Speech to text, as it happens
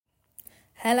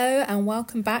Hello and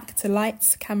welcome back to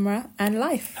Lights, Camera and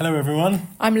Life. Hello everyone.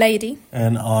 I'm Lady.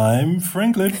 And I'm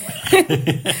Franklin.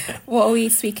 What are we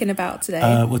speaking about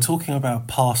today? We're talking about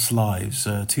Past Lives,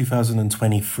 a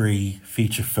 2023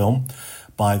 feature film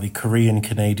by the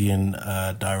Korean-Canadian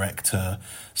director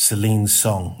Celine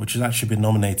Song, which has actually been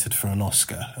nominated for an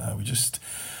Oscar. We just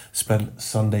spent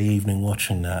Sunday evening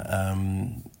watching that.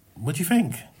 What do you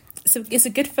think? It's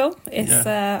a good film. It's,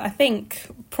 I think,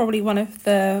 probably one of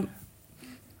the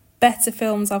better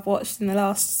films I've watched in the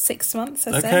last 6 months.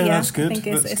 I'd say. That's good. I think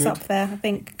it's up there. I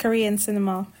think Korean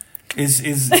cinema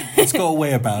it's got a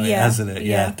way about it, hasn't it?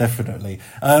 Yeah, definitely.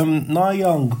 Na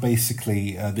Young,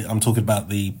 basically, I'm talking about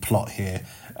the plot here,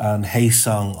 and Hae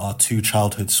Sung are two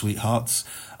childhood sweethearts.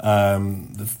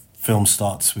 The film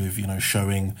starts with,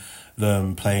 showing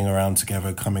them playing around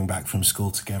together, coming back from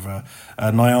school together.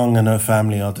 Na Young and her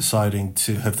family have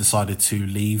decided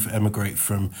to emigrate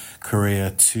from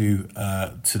Korea to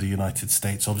the United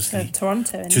States, obviously. To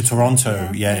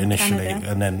Toronto, initially. Canada.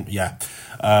 And then,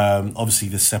 obviously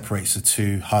this separates the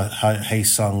two. Hae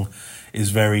Sung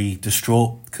is very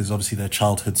distraught because obviously they're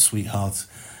childhood sweethearts.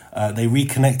 They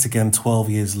reconnect again 12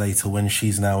 years later when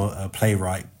she's now a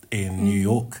playwright in New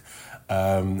York.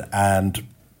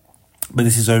 But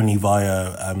this is only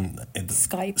via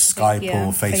Skype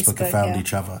or Facebook have found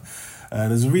each other.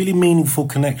 There's a really meaningful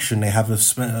connection. They have a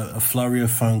flurry of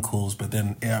phone calls, but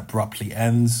then it abruptly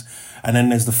ends. And then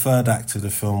there's the third act of the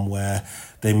film where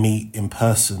they meet in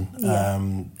person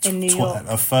in New York.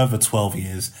 A further 12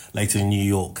 years later in New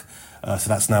York. So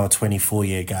that's now a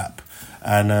 24-year gap.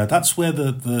 And that's where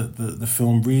the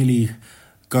film really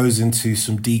goes into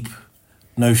some deep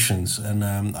notions. And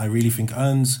I really think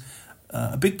earns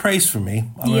a big praise from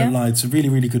me. I won't lie, it's a really,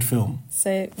 really good film.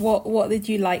 So what did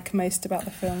you like most about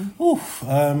the film?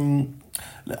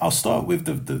 I'll start with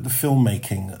the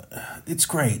filmmaking. It's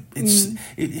great.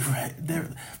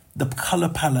 The colour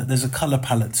palette, there's a colour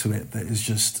palette to it that is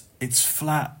just, it's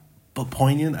flat but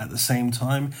poignant at the same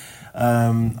time.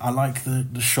 I like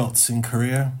the shots in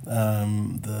Korea,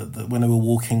 when they were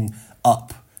walking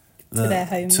up to their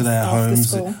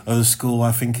homes of school.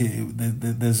 I think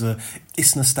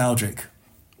it's nostalgic.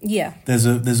 Yeah, there's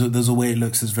a way it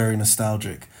looks that's very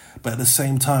nostalgic, but at the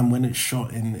same time, when it's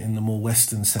shot in the more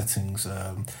Western settings,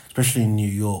 especially in New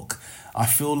York, I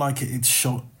feel like it's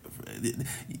shot.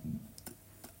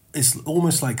 It's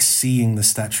almost like seeing the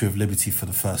Statue of Liberty for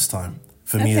the first time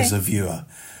for me as a viewer,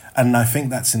 and I think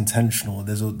that's intentional.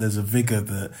 There's a vigor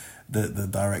that the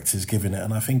director's given it,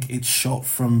 and I think it's shot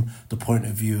from the point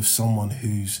of view of someone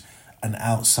who's an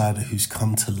outsider who's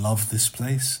come to love this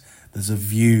place. There's a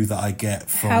view that I get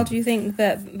from. How do you think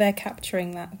that they're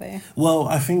capturing that there? Well,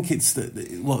 I think it's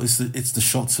the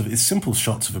shots of it's simple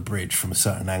shots of a bridge from a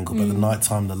certain angle, but the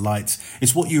nighttime, the lights,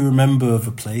 it's what you remember of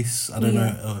a place. I don't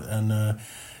know, and I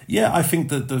think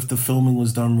that the filming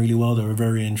was done really well. There were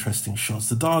very interesting shots.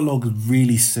 The dialogue is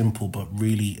really simple but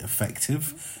really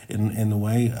effective in a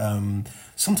way.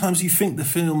 Sometimes you think the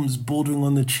film's bordering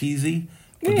on the cheesy.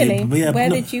 Really? Where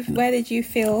did you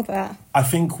feel that? I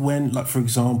think for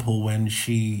example, when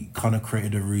she kind of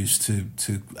created a ruse to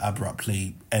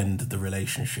abruptly end the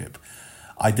relationship,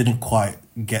 I didn't quite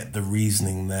get the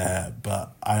reasoning there,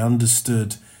 but I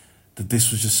understood that this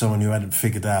was just someone who hadn't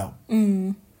figured out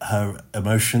her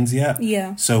emotions yet.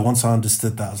 Yeah. So once I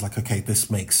understood that, I was like, okay, this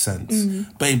makes sense.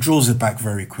 But it draws it back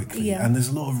very quickly, and there's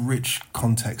a lot of rich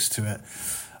context to it.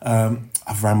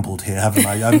 I've rambled here, haven't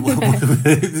I?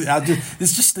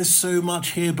 There's so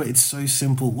much here, but it's so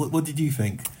simple. What did you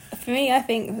think? For me, I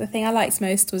think the thing I liked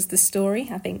most was the story.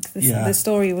 I think the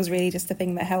story was really just the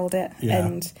thing that held it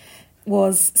and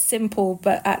was simple,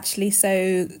 but actually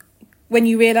so when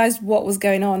you realise what was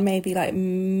going on, maybe like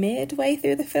midway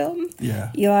through the film,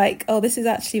 you're like, oh, this is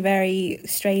actually very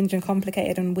strange and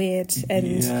complicated and weird.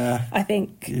 And I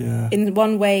think in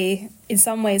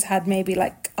some ways had maybe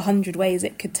like 100 ways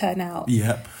it could turn out.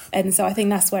 Yep. And so I think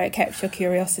that's where it kept your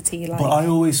curiosity. But I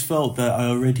always felt that I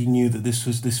already knew that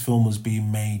this film was being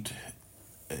made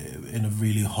in a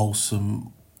really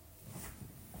wholesome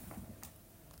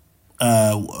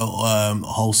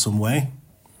way.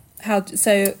 How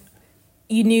so?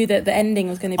 You knew that the ending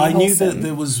was going to be wholesome. I knew that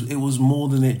it was more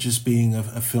than it just being a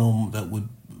film that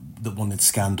wanted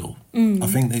scandal. I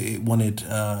think that it wanted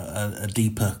a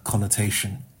deeper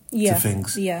connotation to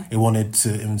things. Yeah. It wanted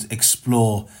to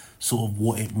explore sort of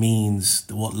what it means,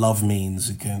 what love means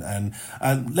again, and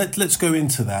let's go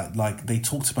into that. Like, they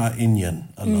talked about inyan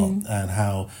a lot, and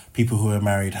how people who are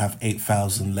married have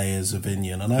 8,000 layers of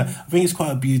inyan, and I think it's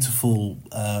quite a beautiful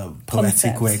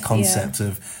poetic concept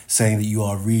of saying that you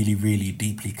are really, really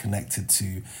deeply connected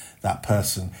to that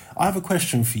person. I have a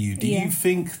question for you. Do you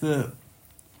think that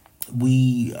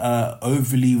we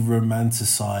overly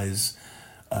romanticize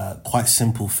quite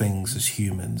simple things as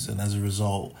humans, and as a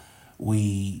result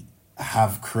we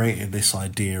have created this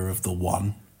idea of the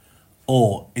one?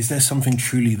 Or is there something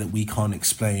truly that we can't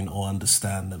explain or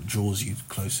understand that draws you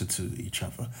closer to each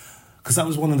other? Because that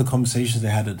was one of the conversations they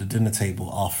had at the dinner table,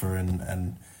 Arthur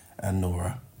and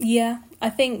Nora. Yeah, I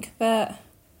think love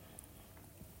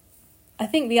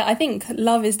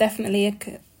is definitely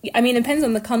it depends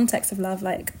on the context of love,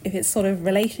 like if it's sort of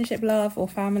relationship love or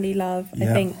family love. I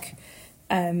think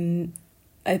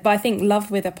but I think love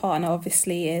with a partner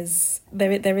obviously is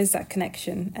there is that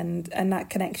connection, and that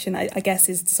connection I guess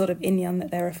is the sort of inyan that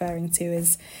they're referring to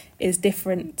is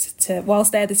different to,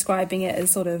 whilst they're describing it as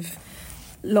sort of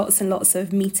lots and lots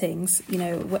of meetings,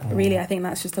 really I think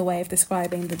that's just a way of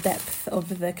describing the depth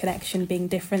of the connection being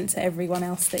different to everyone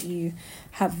else that you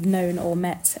have known or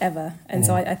met ever. And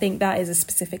so I think that is a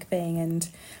specific thing.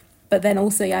 But then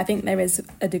also, I think there is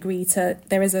a degree to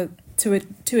a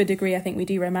degree, I think we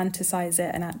do romanticize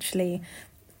it, and actually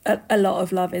a lot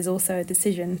of love is also a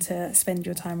decision to spend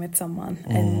your time with someone.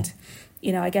 And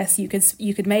I guess you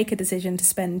could make a decision to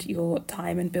spend your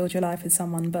time and build your life with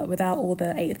someone, but without all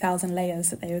the 8,000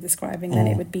 layers that they were describing, then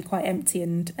it would be quite empty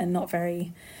and not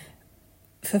very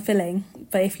fulfilling.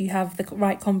 But if you have the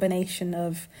right combination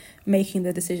of making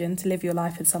the decision to live your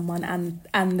life with someone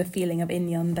and the feeling of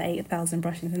inyan, the 8,000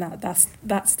 brushings, and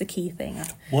that's the key thing.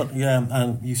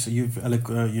 And you've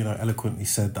eloquently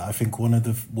said that. I think one of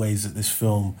the ways that this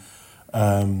film,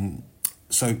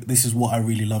 so this is what I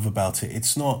really love about it.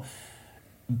 It's not.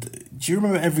 Do you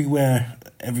remember Everywhere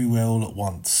All at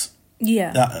Once?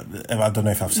 Yeah. I don't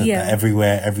know if I've said that.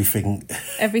 Everywhere, everything.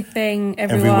 Everything,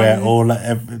 everyone. Everywhere, all.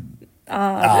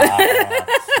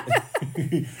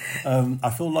 I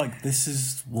feel like this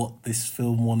is what this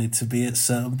film wanted to be at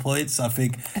certain points. I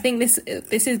think this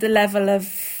is the level of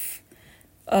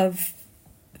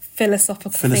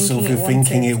philosophical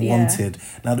thinking it wanted.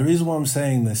 Now, the reason why I'm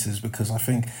saying this is because I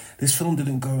think this film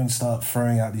didn't go and start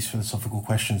throwing out these philosophical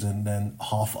questions and then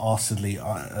half-assedly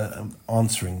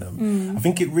answering them. I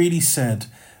think it really said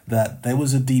that there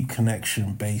was a deep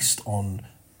connection based on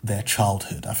their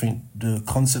childhood. I think the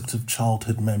concept of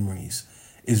childhood memories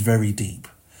is very deep.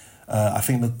 I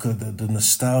think the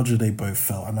nostalgia they both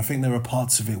felt, and I think there are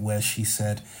parts of it where she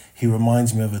said, he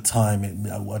reminds me of a time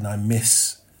when I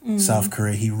miss South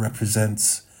Korea. He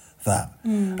represents that.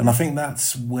 And I think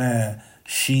that's where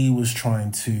she was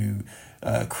trying to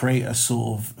create a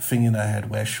sort of thing in her head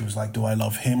where she was like, do I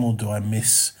love him or do I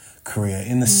miss Korea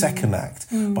in the second act?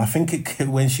 But I think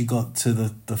when she got to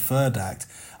the third act,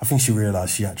 I think she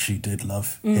realised she actually did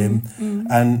love him.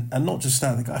 And not just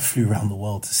that, the guy flew around the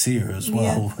world to see her as well.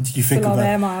 Yeah. What did you think about a lot of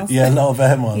air miles? Yeah, a lot of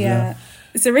air miles, yeah.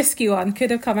 It's a risky one. Could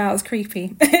have come out as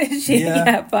creepy.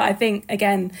 But I think,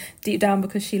 again, deep down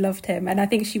because she loved him. And I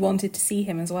think she wanted to see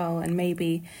him as well. And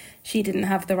maybe she didn't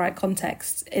have the right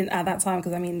context at that time.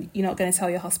 Because, you're not going to tell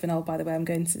your husband, oh, by the way, I'm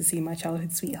going to see my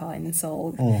childhood sweetheart in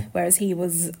Seoul. Whereas he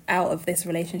was out of this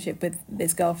relationship with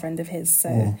this girlfriend of his.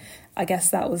 So I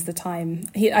guess that was the time.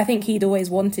 I think he'd always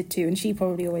wanted to, and she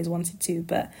probably always wanted to.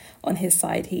 But on his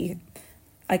side, he,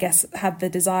 I guess, had the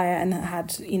desire and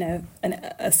had,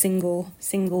 a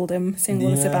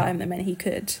singleness about him that meant he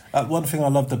could. One thing I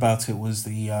loved about it was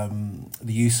the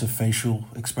use of facial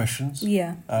expressions.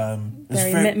 Yeah.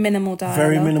 Very minimal dialogue.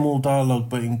 Very minimal dialogue,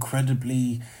 but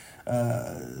incredibly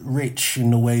rich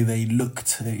in the way they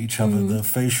looked at each other. The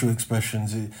facial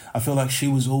expressions. I feel like she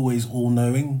was always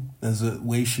all-knowing. There's a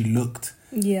way she looked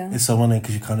at someone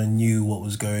because you kind of knew what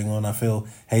was going on. I feel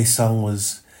Hae-sung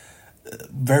was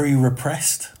very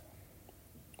repressed.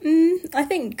 I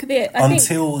think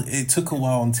it took a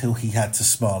while until he had to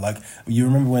smile. Like, you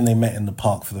remember when they met in the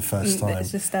park for the first time?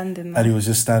 Was just standing there. And he was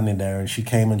just standing there, and she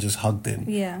came and just hugged him.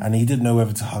 Yeah. And he didn't know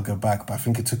whether to hug her back, but I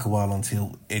think it took a while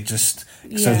until it just.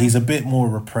 So he's a bit more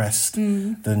repressed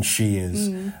than she is.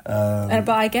 But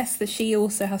I guess that she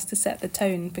also has to set the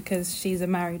tone because she's a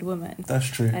married woman. That's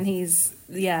true. And he's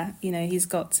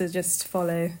got to just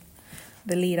follow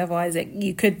the lead, otherwise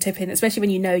you could tip in, especially when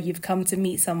you've come to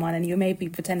meet someone and you may be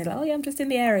pretending like, oh yeah, I'm just in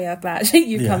the area, but actually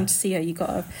you've come to see her. You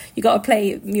gotta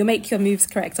play, you make your moves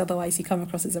correct, otherwise you come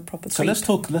across as a proper creep. So let's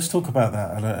talk about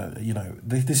that.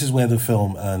 This is where the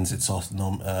film earns its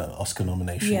Oscar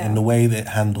nomination in the way that it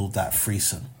handled that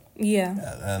threesome.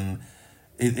 And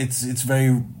it's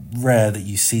very rare that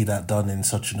you see that done in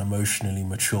such an emotionally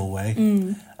mature way.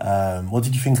 What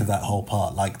did you think of that whole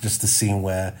part? Like, just the scene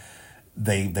where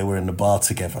they were in the bar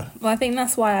together. Well, I think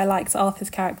that's why I liked Arthur's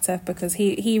character, because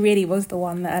he really was the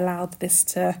one that allowed this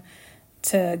to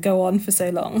go on for so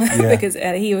long. Because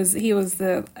he was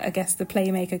the, I guess, the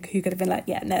playmaker who could have been like,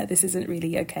 yeah, no, this isn't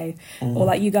really okay, or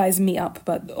like, you guys meet up,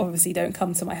 but obviously don't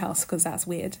come to my house because that's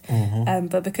weird.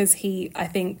 But because I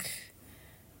think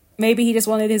maybe he just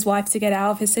wanted his wife to get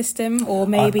out of his system, or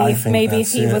maybe if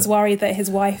he was worried that his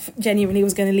wife genuinely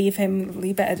was going to leave him,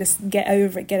 he better just get it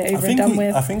over and done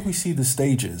with. I think we see the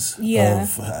stages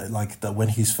of like that when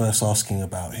he's first asking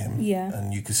about him,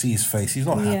 and you can see his face. He's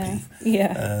not happy.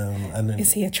 And then,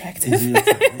 is he attractive? And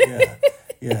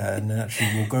then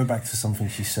actually we'll go back to something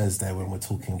she says there when we're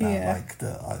talking about like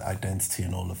the identity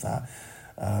and all of that.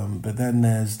 But then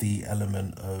there's the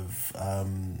element of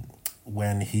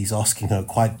when he's asking her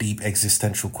quite deep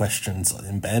existential questions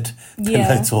in bed when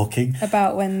they're talking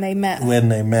about when they met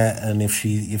and if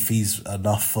he's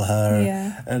enough for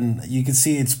her, and you can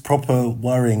see it's proper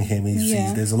worrying him.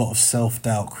 There's a lot of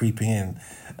self-doubt creeping in,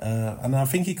 and I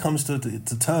think he comes to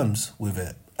terms with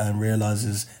it and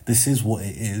realizes this is what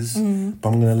it is, but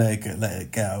I'm going to let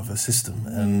it get out of her system.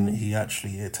 And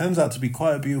it turns out to be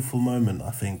quite a beautiful moment, I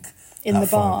think, in the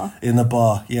bar.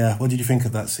 What did you think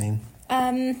of that scene?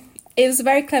 It was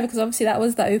very clever, because obviously that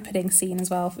was the opening scene as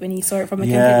well, when you saw it from a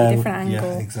completely different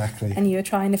angle. Yeah, exactly. And you were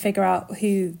trying to figure out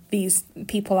who these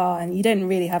people are, and you didn't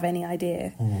really have any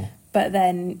idea. But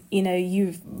then,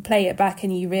 you play it back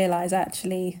and you realise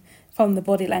actually from the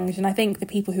body language, and I think the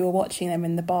people who were watching them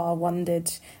in the bar wondered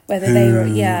whether they were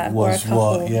a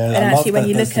couple. And actually when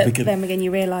you look at them again,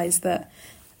 you realise that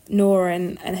Nora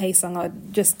and Haesung are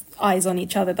just eyes on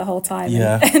each other the whole time,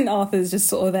 and Arthur's just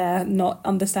sort of there not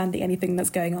understanding anything that's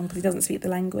going on because he doesn't speak the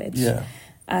language.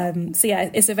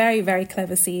 It's a very, very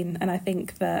clever scene, and I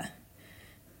think that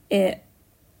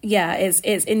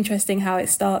it's interesting how it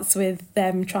starts with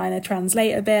them trying to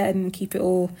translate a bit and keep it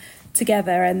all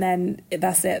together, and then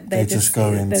that's it. They just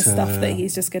go into stuff that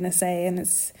he's just going to say, and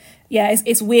it's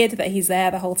weird that he's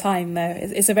there the whole time though.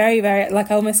 It's a very, very,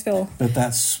 like, I almost feel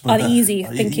uneasy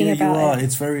thinking about it.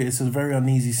 It's a very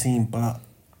uneasy scene, but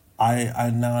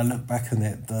I now I look back on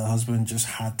it, the husband just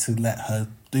had to let her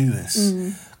do this,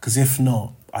 because if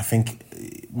not, I think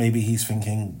maybe he's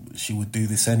thinking she would do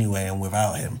this anyway, and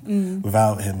without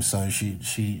him. So she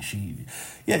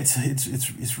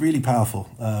it's really powerful,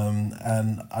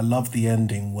 and I love the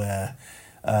ending where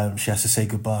she has to say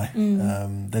goodbye.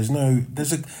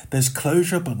 There's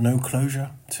closure, but no closure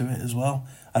to it as well.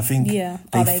 I think.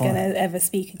 Are they going to ever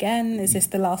speak again? Is this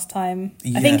the last time?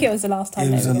 I think it was the last time.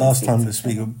 It was the last time they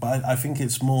speak. But I think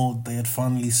it's more they had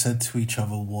finally said to each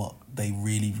other what they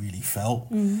really, really felt,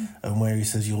 and where he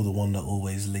says, "You're the one that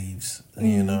always leaves,"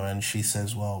 and she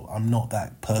says, "Well, I'm not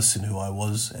that person who I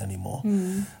was anymore,"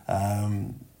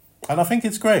 and I think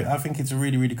it's great. I think it's a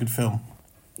really, really good film.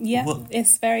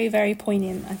 It's very, very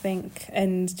poignant, I think,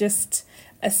 and just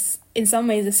in some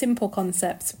ways a simple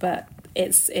concept, but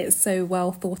it's so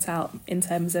well thought out in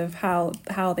terms of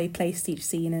how they placed each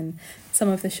scene and some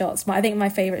of the shots. I think my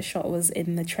favourite shot was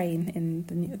in the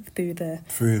train through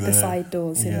the side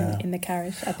doors in the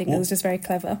carriage. I think it was just very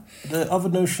clever. The other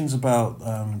notions about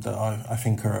that I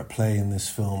think are at play in this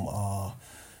film are,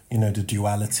 the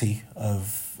duality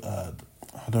of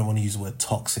I don't want to use the word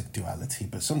toxic duality,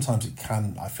 but sometimes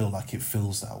I feel like it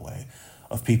feels that way,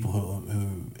 of people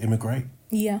who immigrate,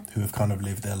 who have kind of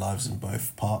lived their lives in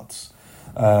both parts.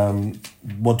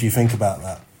 What do you think about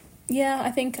that?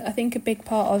 I think a big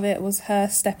part of it was her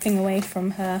stepping away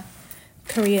from her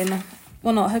Korean,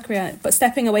 well, not her Korean, but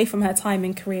stepping away from her time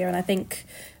in Korea, and I think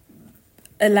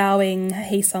allowing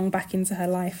Haesung back into her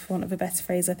life, for want of a better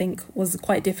phrase, I think was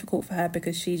quite difficult for her,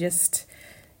 because she just,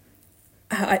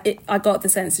 I got the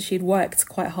sense that she'd worked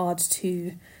quite hard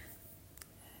to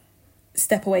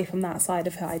step away from that side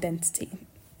of her identity,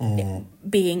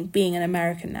 being an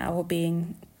American now, or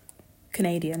being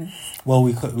Canadian. Well,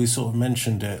 we sort of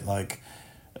mentioned it, like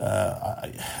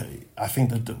I think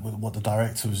that what the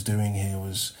director was doing here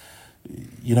was,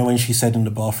 when she said in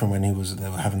the bathroom when they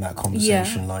were having that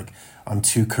conversation, like, I'm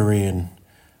too Korean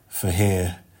for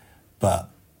here, but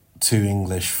too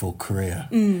English for Korea.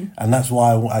 And that's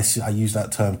why I use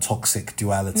that term toxic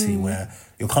duality, where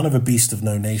you're kind of a beast of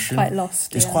no nation. Quite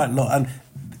lost. It's quite lost, and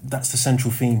that's the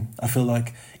central theme. I feel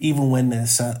like even when they're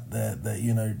sat there,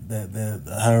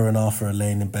 her and Arthur are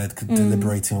laying in bed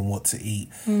deliberating on what to eat.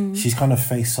 She's kind of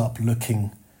face up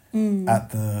looking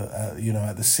at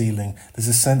the ceiling. There's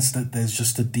a sense that there's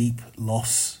just a deep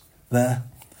loss there,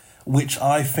 which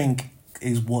I think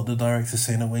is what the director's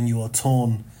saying, that when you are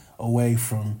torn away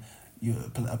from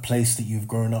a place that you've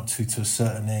grown up to a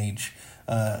certain age,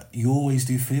 you always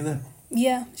do feel it.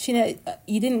 Yeah,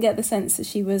 you didn't get the sense that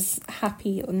she was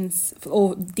happy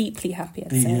or deeply happy,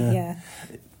 I'd say. Yeah.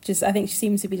 Just, I think she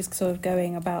seems to be just sort of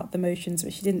going about the motions,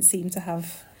 but she didn't seem to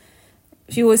have.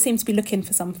 She always seemed to be looking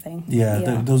for something.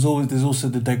 Yeah. There's also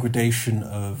the degradation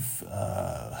of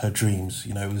her dreams.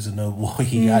 You know, it was a Nobel.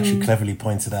 He actually cleverly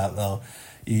pointed out, though,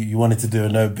 you wanted to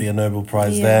be a Nobel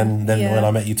Prize then when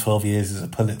I met you 12 years as a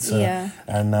Pulitzer,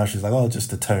 and now she's like, oh,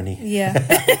 just a Tony. Yeah,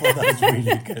 well, that was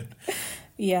really good.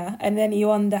 Yeah, and then you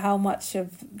wonder how much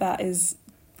of that is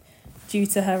due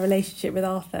to her relationship with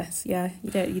Arthur. Yeah,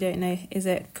 you don't know. Is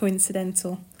it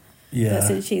coincidental? Yeah. That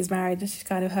since she's married, she's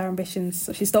kind of her ambitions.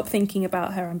 So she stopped thinking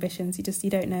about her ambitions. You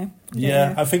don't know.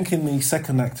 I think in the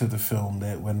second act of the film,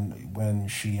 that when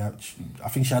I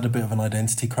think she had a bit of an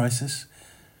identity crisis.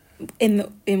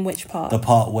 In which part? The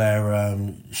part where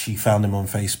she found him on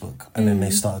Facebook and then they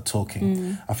started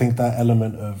talking. I think that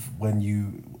element of when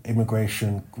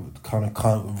immigration kind of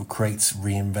creates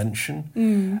reinvention,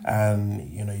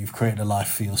 and you've created a life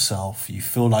for yourself. You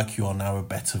feel like you are now a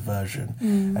better version,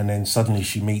 and then suddenly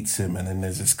she meets him, and then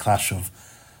there's this clash of,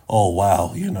 oh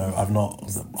wow, I've not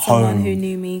someone who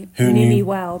knew me me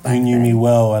well, who knew me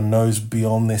well and knows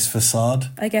beyond this facade.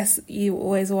 I guess you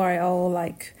always worry,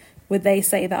 would they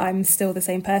say that I'm still the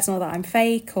same person or that I'm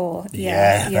fake? Or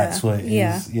that's what it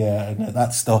is. Yeah, and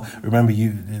that's remember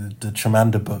the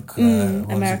Chimamanda book,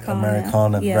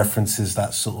 Americana references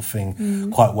that sort of thing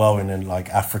quite well in a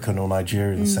African or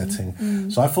Nigerian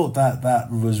setting. So I thought that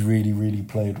was really, really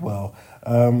played well.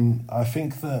 I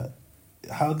think that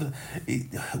I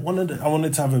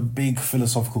wanted to have a big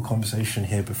philosophical conversation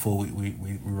here before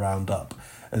we round up,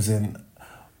 as in,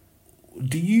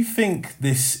 do you think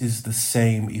this is the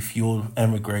same if you're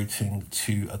emigrating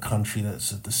to a country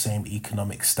that's at the same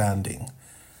economic standing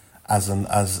as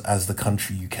the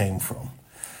country you came from?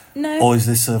 No. Or is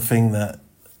this a thing that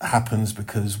happens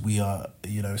because we are,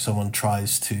 someone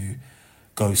tries to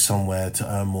go somewhere to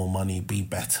earn more money, be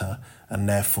better, and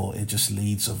therefore it just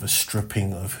leads of a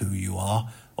stripping of who you are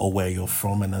or where you're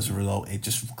from, and as a result it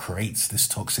just creates this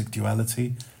toxic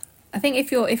duality? I think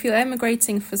if you're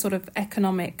emigrating for sort of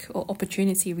economic or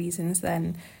opportunity reasons,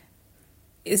 then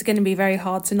it's going to be very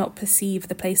hard to not perceive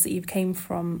the place that you've come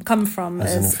from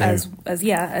as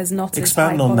not.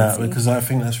 Expand on that, because I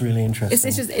think that's really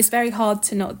interesting. It's very hard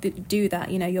to not do that.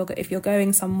 If you're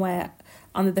going somewhere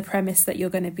under the premise that you're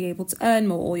going to be able to earn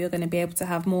more, or you're going to be able to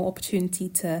have more opportunity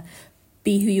to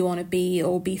be who you want to be,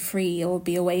 or be free, or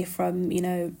be away from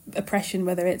oppression,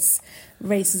 whether it's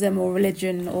racism or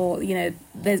religion, or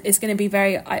it's going to be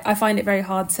I find it very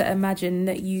hard to imagine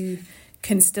that you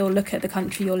can still look at the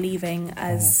country you're leaving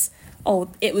as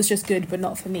it was just good but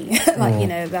not for me.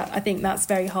 That I think that's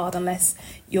very hard unless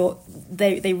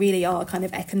they really are kind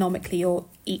of economically or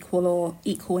equal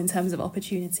in terms of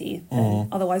opportunity.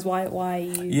 Otherwise, why are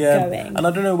you going? And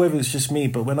I don't know whether it's just me,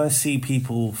 but when I see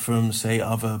people from, say,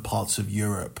 other parts of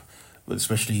Europe, but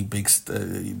especially big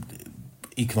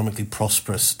economically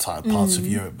prosperous type parts of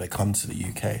Europe, they come to the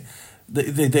UK,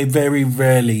 they very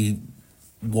rarely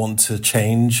want to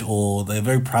change, or they're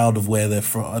very proud of where they're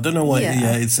from. I don't know why.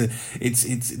 It's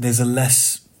there's a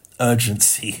less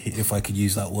urgency, if I could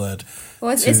use that word.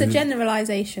 Well, it's a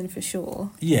generalisation for sure.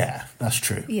 Yeah, that's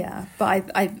true. Yeah, but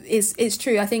it's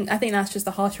true. I think that's just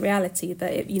the harsh reality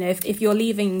that if you're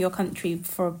leaving your country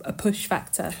for a push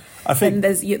factor, then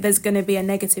there's going to be a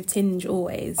negative tinge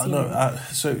always. I know.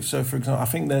 So for example, I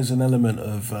think there's an element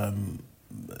of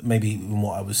maybe in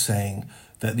what I was saying,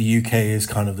 that the UK is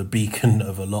kind of the beacon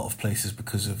of a lot of places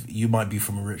because of, you might be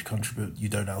from a rich country but you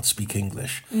don't know how to speak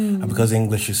English, and because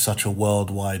English is such a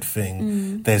worldwide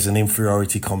thing, there's an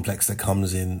inferiority complex that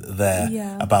comes in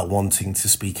there about wanting to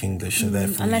speak English. So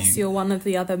therefore, unless you're one of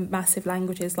the other massive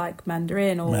languages like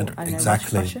Mandarin or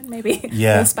Russian, maybe,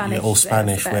 or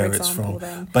Spanish, where it's from.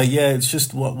 Then. But it's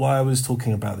just why I was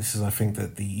talking about this is I think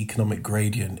that the economic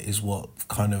gradient is what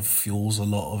kind of fuels a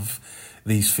lot of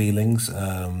these feelings,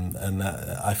 and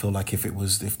that I feel like if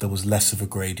there was less of a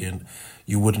gradient,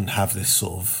 you wouldn't have this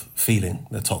sort of feeling,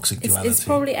 the toxic duality. It's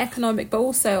probably economic, but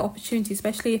also opportunity,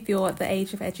 especially if you're at the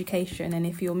age of education, and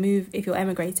if you're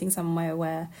emigrating somewhere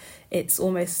where it's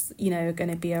almost going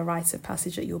to be a rite of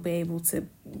passage that you'll be able to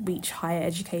reach higher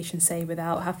education, say,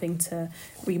 without having to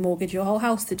remortgage your whole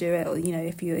house to do it. Or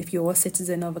if you're a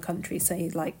citizen of a country, say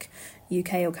like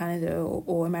UK or Canada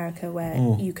or America, where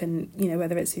you can,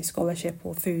 whether it's through scholarship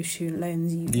or through student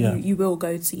loans, you will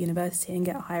go to university and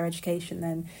get a higher education.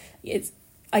 Then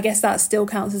I guess that still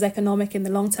counts as economic in the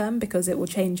long term because it will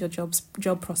change your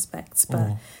job prospects.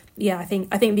 But yeah, I think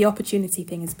the opportunity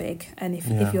thing is big. And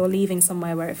if you're leaving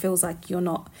somewhere where it feels like you're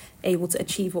not able to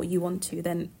achieve what you want to,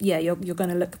 then yeah, you're going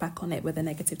to look back on it with a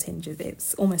negative tinge.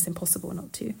 It's almost impossible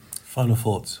not to. Final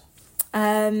thoughts?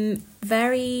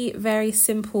 Very, very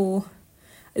simple.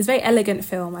 It's a very elegant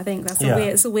film. I think that's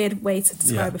it's a weird way to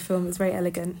describe a film. It's very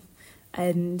elegant.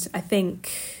 And I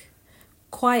think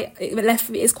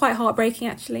it's quite heartbreaking,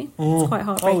 actually. It's quite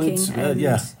heartbreaking.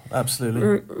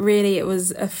 Absolutely. Really, it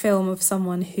was a film of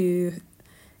someone who...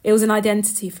 It was an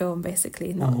identity film, basically.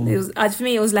 It was for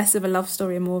me, it was less of a love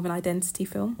story and more of an identity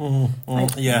film. For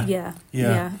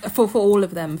all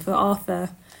of them. For Arthur,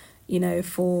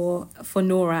 for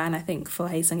Nora, and I think for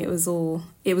Haesung, it was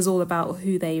all about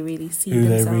who they really see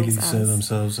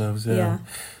themselves as.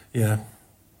 Yeah.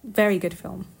 Very good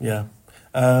film. Yeah.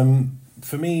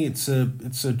 For me, it's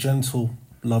a gentle,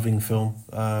 loving film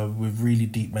with really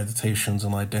deep meditations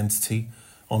on identity,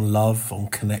 on love, on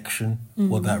connection,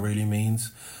 what that really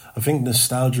means. I think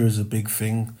nostalgia is a big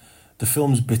thing. The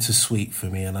film's bittersweet for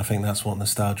me, and I think that's what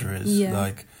nostalgia is. Yeah.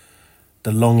 Like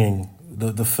the longing,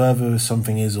 the further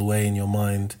something is away in your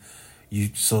mind,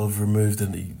 you sort of remove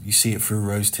and you see it through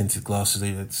rose-tinted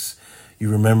glasses. You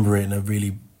remember it in a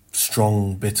really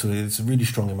strong, it's a really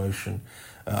strong emotion.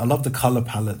 I love the colour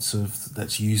palettes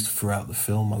that's used throughout the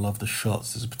film. I love the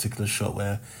shots. There's a particular shot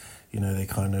where, they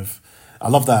kind of... I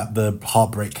love the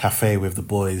Heartbreak Cafe with the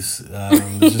boys.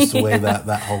 There's just the way that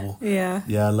whole... Yeah.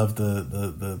 Yeah, I love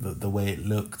the way it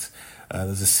looked.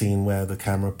 There's a scene where the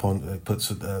camera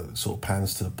sort of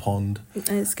pans to the pond. And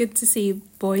it's good to see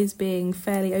boys being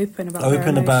fairly open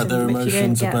about their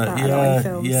emotions.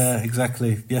 Yeah,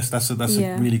 exactly. Yes, that's a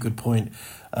really good point.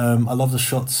 I love the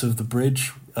shots of the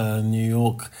bridge, New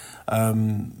York.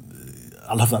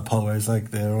 I love that part where it's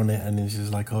like they're on it and it's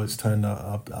just like, oh, it's turned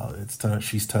up.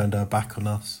 She's turned her back on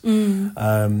us.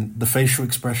 The facial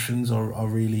expressions are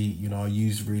really, are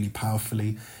used really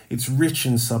powerfully. It's rich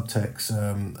in subtext,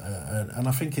 and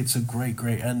I think it's a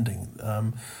great ending.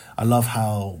 I love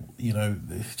how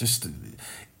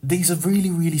these are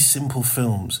really, really simple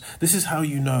films. This is how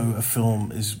you know a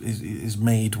film is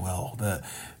made well. That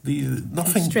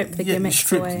nothing strip the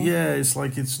gimmicks away. Yeah, it's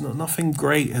like nothing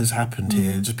great has happened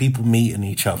here. Just people meeting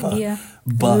each other. Yeah,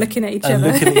 but looking at each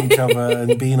other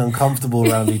and being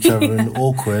uncomfortable around each other and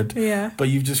awkward. Yeah, but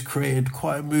you've just created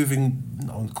quite a moving.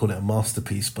 I wouldn't call it a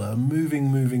masterpiece, but a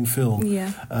moving film.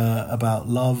 Yeah, about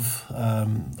love.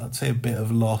 I'd say a bit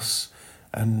of loss.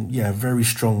 And very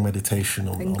strong meditation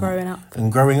on growing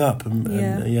up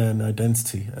and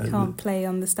identity. Can't play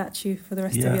on the statue for the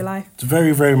rest of your life. It's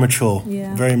very, very mature.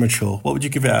 Yeah. Very mature. What would you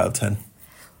give it out of 10?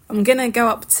 I'm gonna go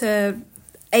up to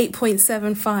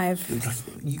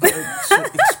 8.75. You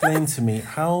gotta explain to me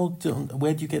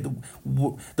where do you get the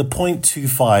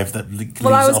 0.25 that leaves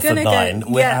off a 9?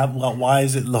 Why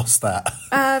has it lost that?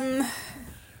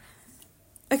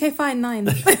 Okay, fine, 9.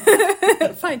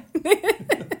 Fine.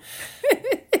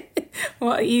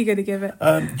 What are you going to give it?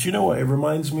 Do you know what? It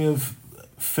reminds me of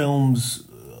films,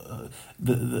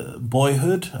 the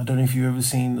Boyhood. I don't know if you've ever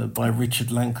seen by Richard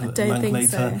Linklater. I don't think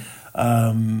so.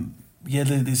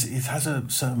 It has a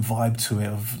certain vibe to it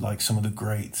of like some of the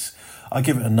greats. I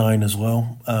give it a 9 as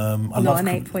well. Not an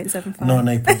 8.75. Not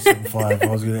an 8.75. I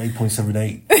was going to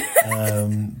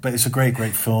 8.78. But it's a great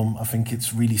film. I think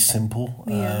it's really simple.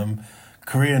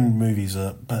 Korean movies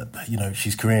but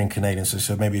she's Korean Canadian,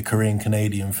 so maybe Korean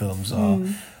Canadian films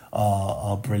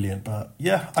are brilliant. But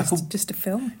just a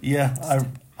film. Yeah,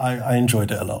 I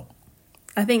enjoyed it a lot.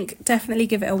 I think definitely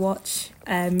give it a watch.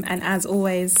 And as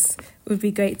always, it would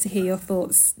be great to hear your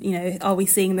thoughts. Are we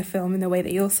seeing the film in the way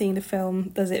that you're seeing the film?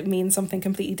 Does it mean something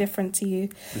completely different to you?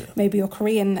 Yeah. Maybe you're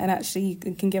Korean and actually you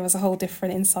can give us a whole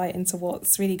different insight into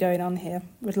what's really going on here.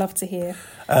 We'd love to hear.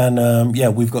 And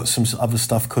we've got some other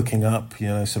stuff cooking up,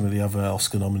 some of the other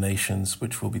Oscar nominations,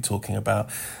 which we'll be talking about.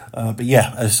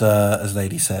 As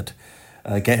Lady said,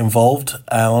 get involved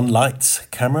on Lights,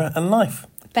 Camera and Life.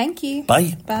 Thank you.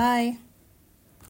 Bye. Bye.